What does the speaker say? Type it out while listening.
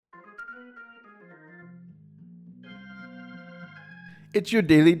It's your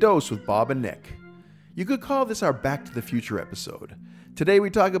daily dose with Bob and Nick. You could call this our Back to the Future episode. Today we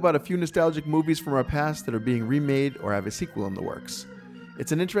talk about a few nostalgic movies from our past that are being remade or have a sequel in the works.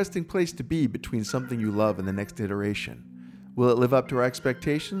 It's an interesting place to be between something you love and the next iteration. Will it live up to our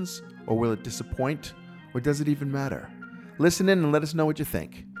expectations, or will it disappoint, or does it even matter? Listen in and let us know what you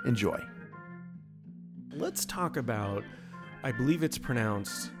think. Enjoy. Let's talk about, I believe it's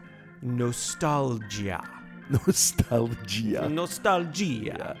pronounced nostalgia. Nostalgia.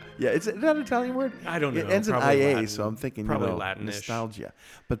 Nostalgia. Yeah, is that an Italian word? I don't know. It ends in Probably IA, Latin. so I'm thinking, Probably Latinish. nostalgia.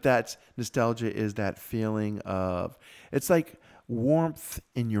 But that's, nostalgia is that feeling of, it's like warmth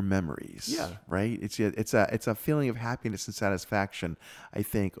in your memories. Yeah. Right? It's a feeling of happiness and satisfaction, I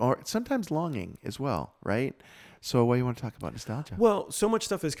think, or sometimes longing as well, right? So what do you want to talk about nostalgia? Well, so much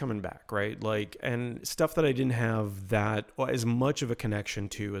stuff is coming back, right? Like, and stuff that I didn't have that or as much of a connection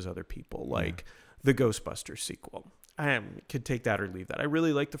to as other people, like the Ghostbusters sequel. I could take that or leave that. I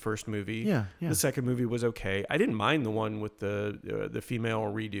really liked the first movie. Yeah. The second movie was okay. I didn't mind the one with the female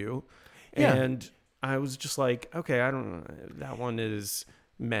redo. Yeah. And I was just like, okay, I don't know. That one is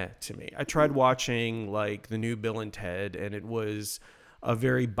meh to me. I tried watching like the new Bill and Ted, and it was a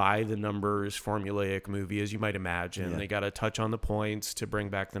very by the numbers formulaic movie, as you might imagine. Yeah. They got to touch on the points to bring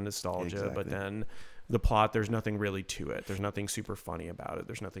back the nostalgia, Exactly. but then the plot, there's nothing really to it. There's nothing super funny about it.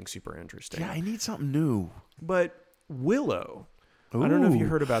 There's nothing super interesting. Yeah, I need something new. But Willow, I don't know if you Ooh.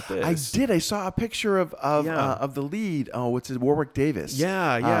 heard about this. I did. I saw a picture of the lead. Oh, what's his Warwick Davis?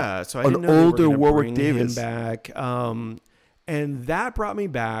 Yeah. So I an didn't know they were older gonna Warwick bring Davis him back. And that brought me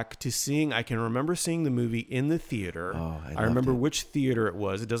back to seeing. I can remember seeing the movie in the theater. Oh, I I remember loved it. which theater it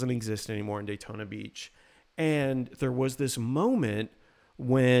was. It doesn't exist anymore in Daytona Beach. And there was this moment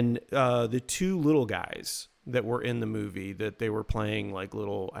when the two little guys that were in the movie, that they were playing like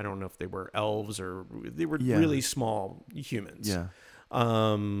little, I don't know if they were elves or they were really small humans. Yeah.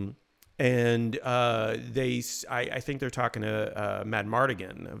 And I think they're talking to Mad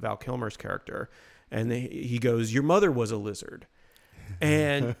Mardigan, Val Kilmer's character, and he goes, "Your mother was a lizard."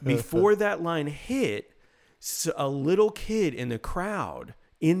 And before that line hit, a little kid in the crowd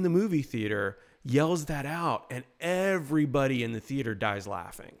in the movie theater yells that out, and everybody in the theater dies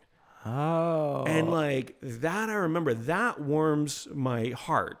laughing. Oh. And like that, I remember that warms my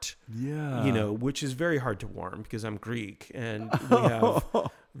heart. Yeah. You know, which is very hard to warm because I'm Greek, and we have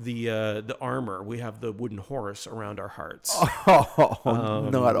the armor. We have the wooden horse around our hearts.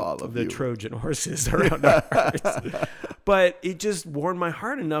 Not all of the you. Trojan horses around our hearts. But it just warmed my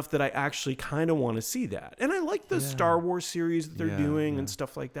heart enough that I actually kind of want to see that. And I like the Star Wars series that they're doing and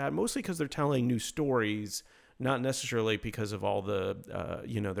stuff like that, mostly because they're telling new stories. Not necessarily because of all the,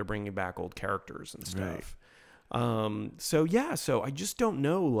 they're bringing back old characters and stuff. Right. So I just don't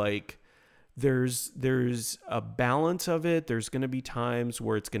know. Like, there's a balance of it. There's going to be times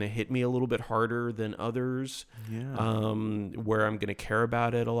where it's going to hit me a little bit harder than others. Yeah. Where I'm going to care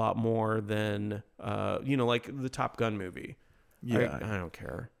about it a lot more than, like the Top Gun movie. Yeah. I don't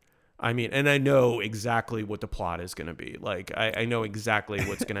care. I mean, and I know exactly what the plot is going to be. Like, I know exactly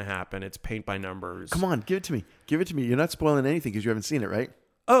what's going to happen. It's paint by numbers. Come on, give it to me. Give it to me. You're not spoiling anything because you haven't seen it, right?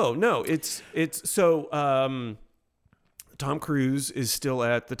 Oh, no. Tom Cruise is still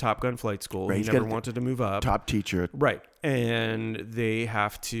at the Top Gun flight school. Right, He never wanted to move up. Top teacher. Right. And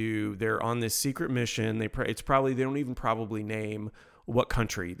they're on this secret mission. They don't even probably name what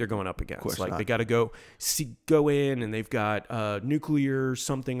country they're going up against. Like, they got to go in, and they've got nuclear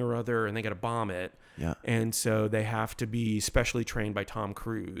something or other, and they got to bomb it. Yeah. And so they have to be specially trained by Tom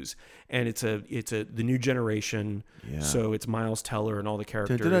Cruise, and it's the new generation. Yeah. So it's Miles Teller and all the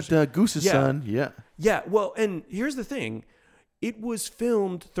characters. Goose's son. Yeah. Yeah. Well, and here's the thing. It was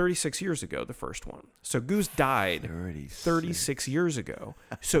filmed 36 years ago, the first one. So Goose died 36 years ago.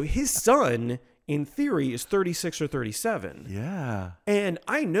 So his son, in theory, is 36 or 37. Yeah. And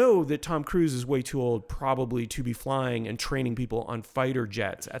I know that Tom Cruise is way too old probably to be flying and training people on fighter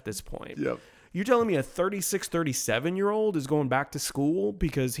jets at this point. Yep. You're telling me a 36, 37-year-old is going back to school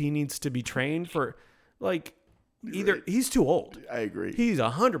because he needs to be trained for, like, either he's too old. I agree. He's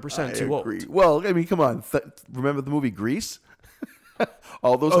 100% too old. Well, I mean, come on. Remember the movie Grease?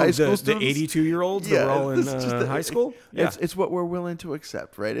 All those high school students? The 82-year-olds that were all in high school? Yeah. It's what we're willing to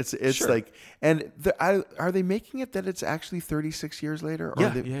accept, right? It's sure. Like, and are they making it that it's actually 36 years later? Or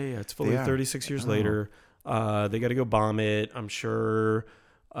yeah. It's fully 36 years later. They got to go bomb it. I'm sure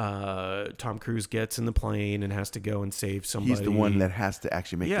Tom Cruise gets in the plane and has to go and save somebody. He's the one that has to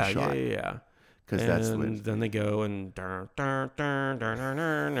actually make the shot. Yeah. Because that's the way. Then they go and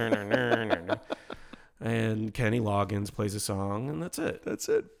and Kenny Loggins plays a song, and that's it. That's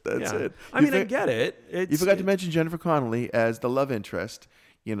it. I mean, I get it. You forgot to mention Jennifer Connelly as the love interest,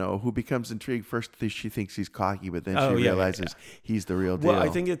 who becomes intrigued. First, she thinks he's cocky, but then she realizes he's the real deal. Well, I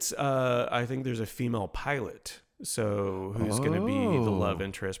think I think there's a female pilot. So who's going to be the love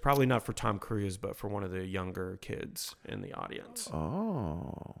interest? Probably not for Tom Cruise, but for one of the younger kids in the audience.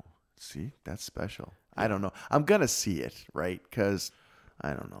 Oh, see, that's special. I don't know. I'm going to see it, right? Because,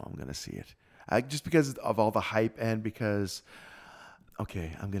 I don't know. I'm going to see it. Just because of all the hype and because,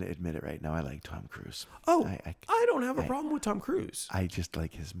 okay, I'm going to admit it right now. I like Tom Cruise. Oh, I don't have a problem with Tom Cruise. I just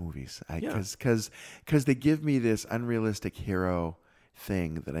like his movies. Because they give me this unrealistic hero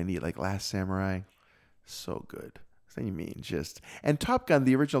thing that I need, like Last Samurai. So good. What do you mean? And Top Gun,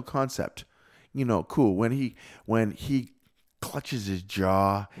 the original concept, cool. When he clutches his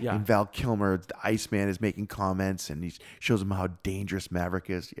jaw, and Val Kilmer, the Iceman, is making comments, and he shows him how dangerous Maverick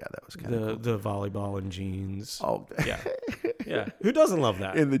is. Yeah, that was kind of cool. The volleyball and jeans. Oh, yeah. Who doesn't love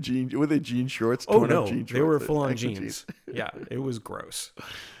that? In the jeans, with the jean shorts. Oh no, they were full on jeans. Yeah, it was gross.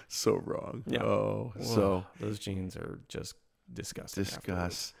 So wrong. Yeah. Oh, whoa, so those jeans are just disgusting.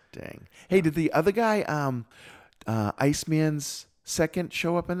 Disgusting. Hey, did the other guy, Iceman's second,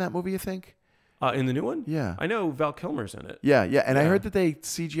 show up in that movie? You think? In the new one? Yeah. I know Val Kilmer's in it. Yeah. And I heard that they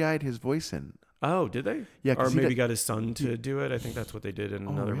CGI'd his voice in. Oh, did they? Yeah. Or maybe got his son to do it. I think that's what they did in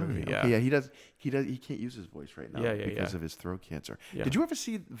another movie. Yeah. Okay, yeah. He does. He can't use his voice right now because of his throat cancer. Yeah. Did you ever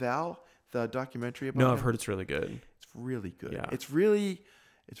see Val, the documentary about No, him? I've heard it's really good. It's really good. Yeah. It's really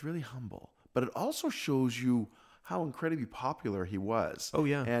humble, but it also shows you how incredibly popular he was. Oh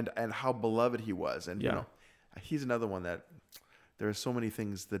yeah. And how beloved he was. And he's another one that there are so many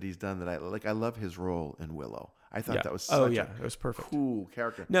things that he's done that I like. I love his role in Willow. I thought that was such it was perfect. Cool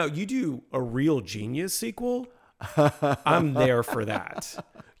character. Now, you do a Real Genius sequel, I'm there for that.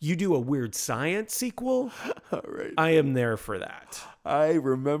 You do a Weird Science sequel, right. I am there for that. I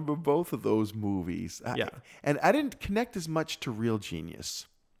remember both of those movies. Yeah. And I didn't connect as much to Real Genius.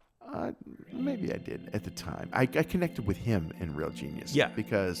 Maybe I did at the time. I connected with him in Real Genius. Yeah.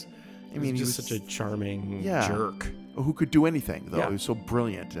 Because, he was such a charming jerk. Who could do anything, though. Yeah. He was so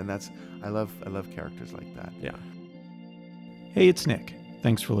brilliant. And I love characters like that. Yeah. Hey, it's Nick.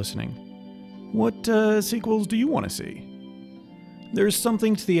 Thanks for listening. What sequels do you want to see? There's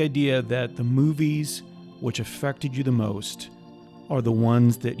something to the idea that the movies which affected you the most are the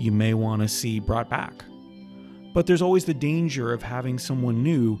ones that you may want to see brought back. But there's always the danger of having someone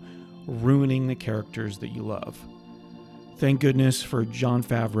new ruining the characters that you love. Thank goodness for Jon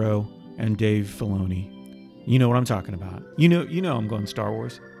Favreau and Dave Filoni. You know what I'm talking about. You know I'm going Star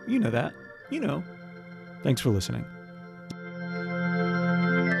Wars. You know that. Thanks for listening.